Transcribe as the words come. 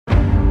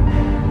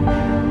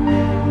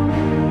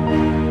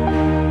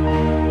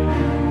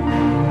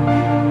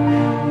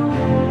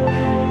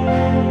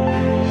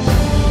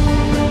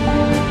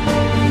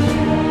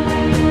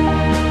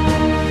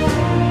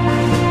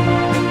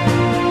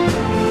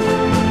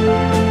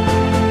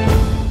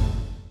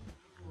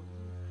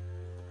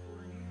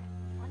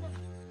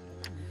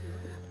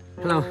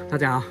大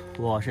家好，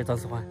我是周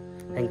思焕，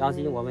很高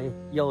兴我们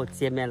又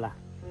见面了。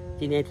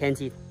今天天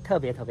气特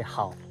别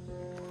好，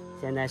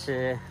现在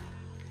是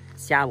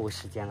下午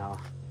时间了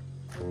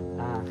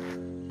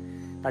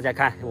大家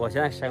看，我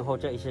现在身后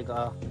这里是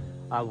个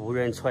无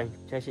人村，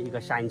这是一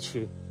个山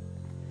区，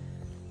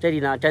这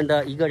里呢真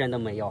的一个人都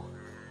没有，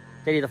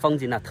这里的风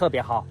景呢特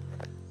别好，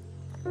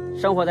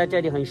生活在这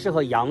里很适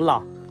合养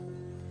老。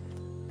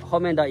后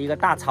面的一个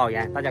大草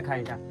原，大家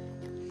看一下，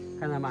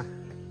看到吗？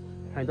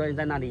很多人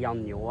在那里养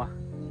牛啊，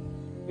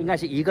应该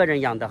是一个人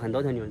养的，很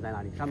多头牛在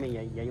那里，上面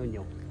也有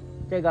牛。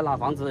这个老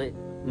房子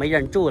没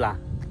人住了，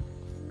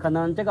可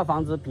能这个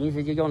房子平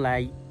时就用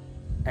来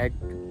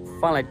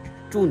放来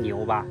住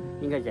牛吧，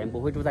应该人不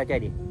会住在这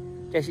里。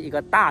这是一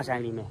个大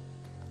山里面，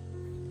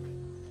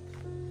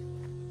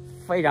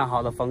非常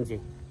好的风景，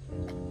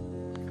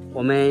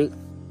我们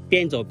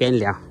边走边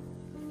聊。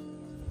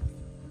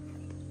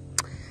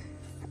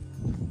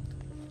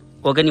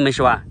我跟你们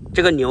说啊，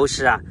这个牛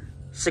屎啊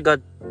是个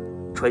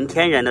纯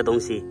天然的东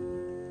西，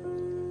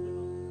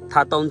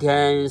它冬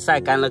天晒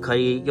干了可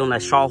以用来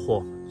烧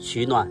火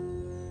取暖，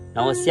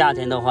然后夏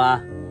天的话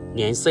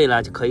年岁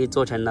了就可以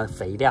做成了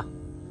肥料。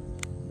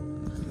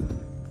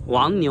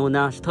黄牛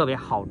呢是特别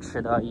好吃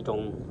的一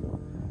种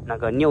那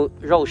个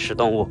肉食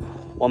动物。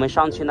我们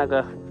上去那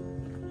个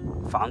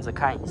房子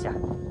看一下，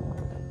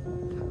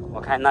我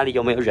看那里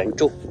有没有人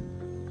住。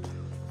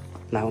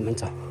来，我们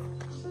走。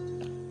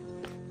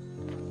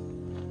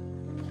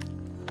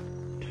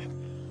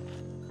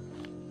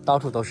到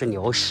处都是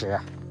牛屎，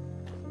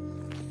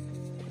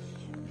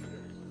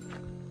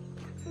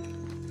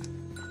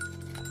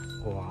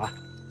哇！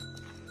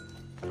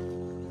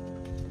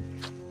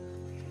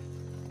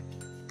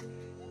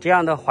这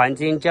样的环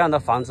境，这样的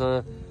房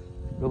子，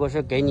如果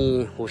是给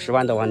你50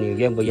万的话，你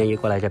愿不愿意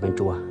过来这边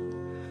住啊？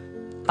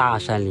大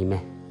山里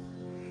面，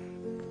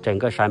整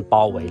个山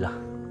包围了。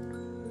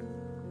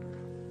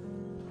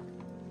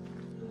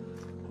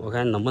我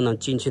看能不能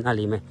进去那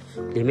里面，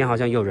里面好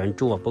像有人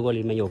住啊，不过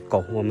里面有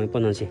狗，我们不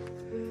能进。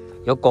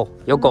有狗，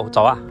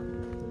走啊！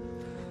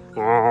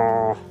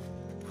哦，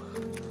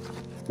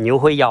牛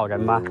会咬人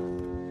吗？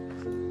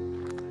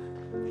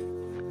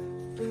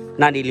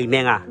那里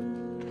面啊，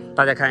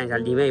大家看一下，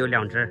里面有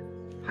2只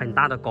很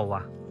大的狗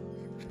啊！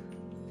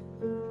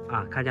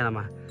看见了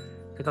吗？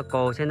这个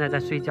狗现在在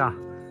睡觉，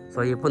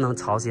所以不能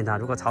吵醒它。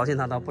如果吵醒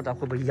它，它不知道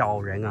会不会咬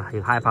人啊，很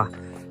害怕。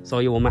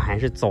所以我们还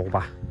是走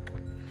吧。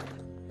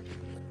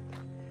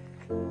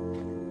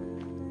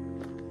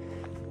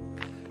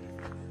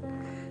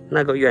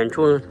那个远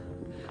处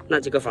那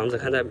几个房子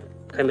看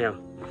没有，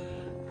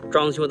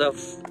装修的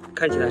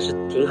看起来是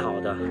挺好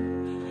的，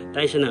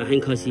但是呢很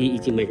可惜已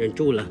经没人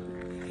住了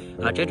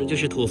这种就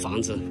是土房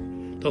子。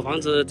土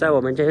房子在我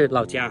们这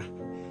老家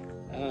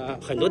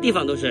很多地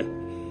方都是，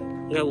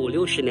应该50、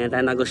60年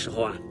代那个时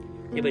候啊，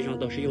基本上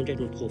都是用这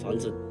种土房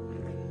子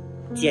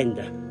建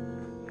的。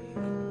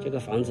这个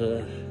房子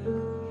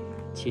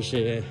其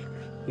实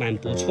蛮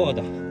不错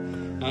的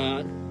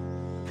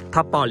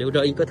它保留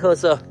着一个特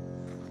色，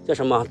叫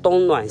什么？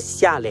冬暖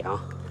夏凉。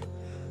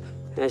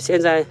现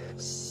在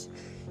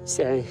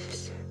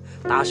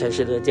大城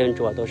市的建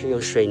筑都是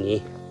用水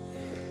泥，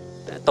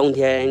冬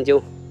天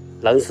就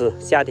冷死，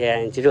夏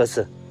天就热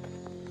死。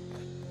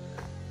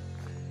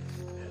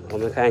我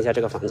们看一下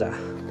这个房子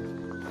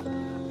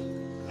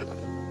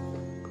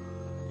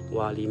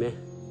哇，里面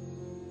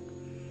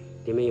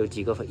有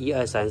几个？1、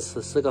2、3、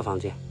4个房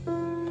间。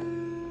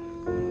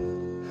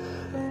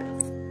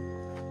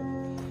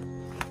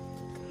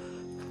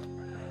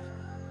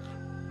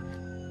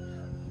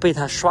被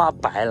它刷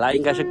白了，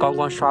应该是刚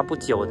刚刷不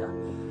久的，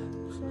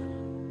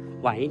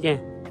晚一点。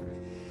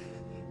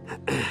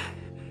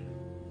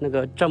那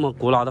个这么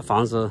古老的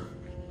房子，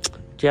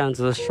这样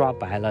子刷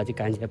白了，就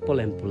感觉不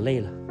冷不累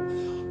了。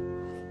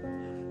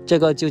这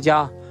个就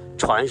叫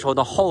传说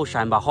的后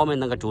山吧，后面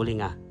那个竹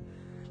林啊，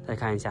再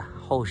看一下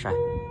后山，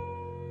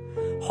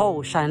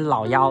后山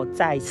老妖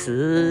在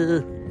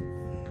此。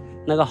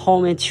那个后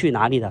面去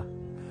哪里的？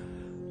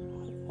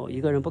我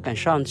一个人不敢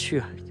上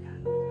去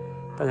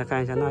大家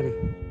看一下那里，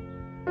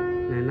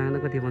那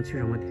个地方去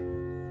什么地？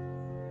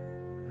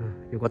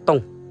有个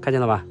洞，看见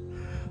了吧？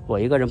我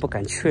一个人不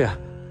敢去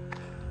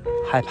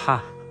害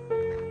怕。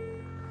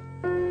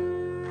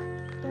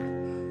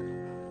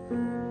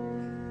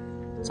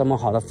这么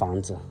好的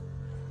房子，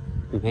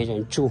没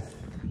人住。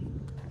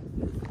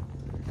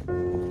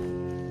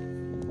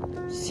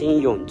新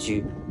永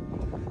居，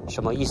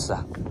什么意思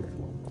啊？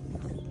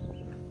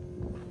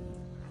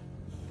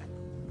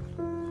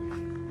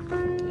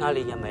那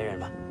里也没人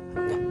吧？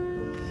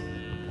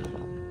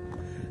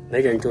没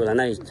人住了，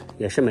那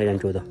也是没人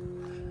住的。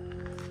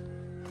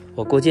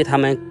我估计他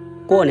们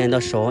过年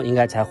的时候应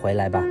该才回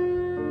来吧。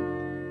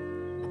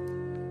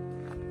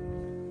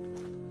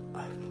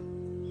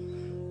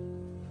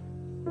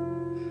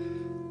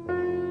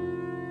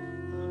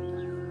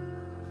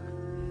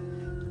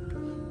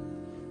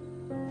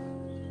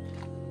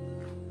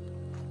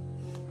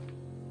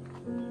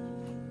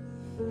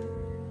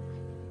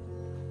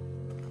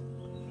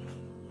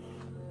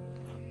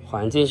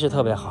环境是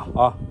特别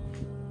好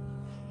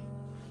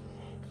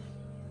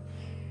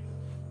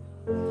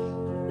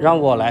让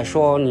我来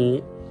说，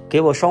你给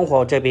我生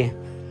活这边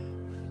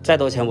再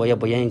多钱，我也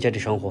不愿意这里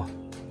生活。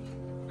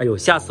哎呦，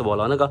吓死我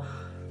了！那个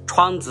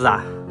窗子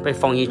啊，被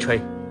风一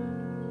吹，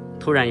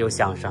突然有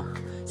响声。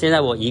现在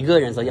我一个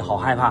人，所以好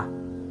害怕。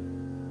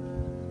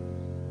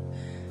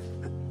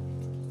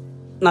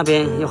那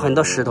边有很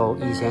多石头，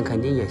以前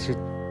肯定也是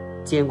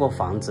建过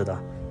房子的，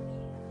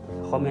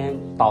后面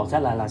倒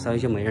下来了，所以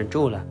就没人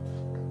住了。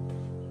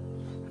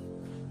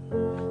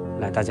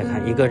来，大家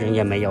看，一个人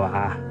也没有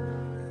啊，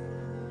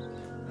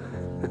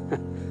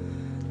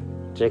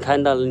只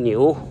看到了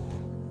牛，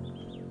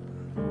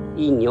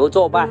一牛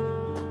作伴。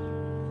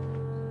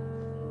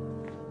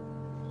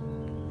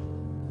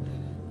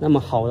那么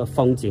好的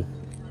风景，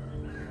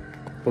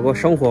不过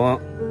生活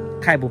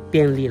太不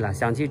便利了，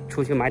想去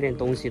出去买点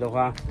东西的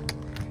话，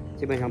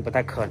基本上不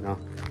太可能。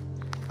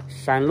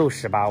山路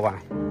18弯，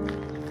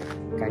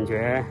感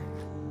觉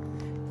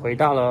回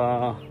到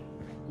了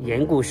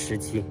远古时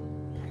期。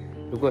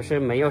如果是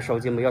没有手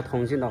机、没有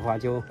通讯的话，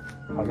就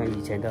好像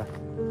以前的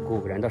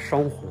古人的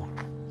生活。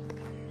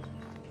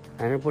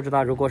但是不知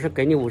道，如果是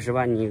给你50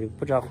万，你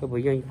不知道会不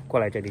会愿意过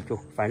来这里住？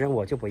反正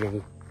我就不愿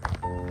意。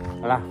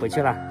好了，回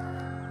去了。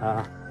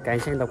感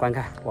谢你的观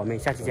看，我们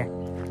下期见，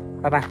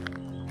拜拜。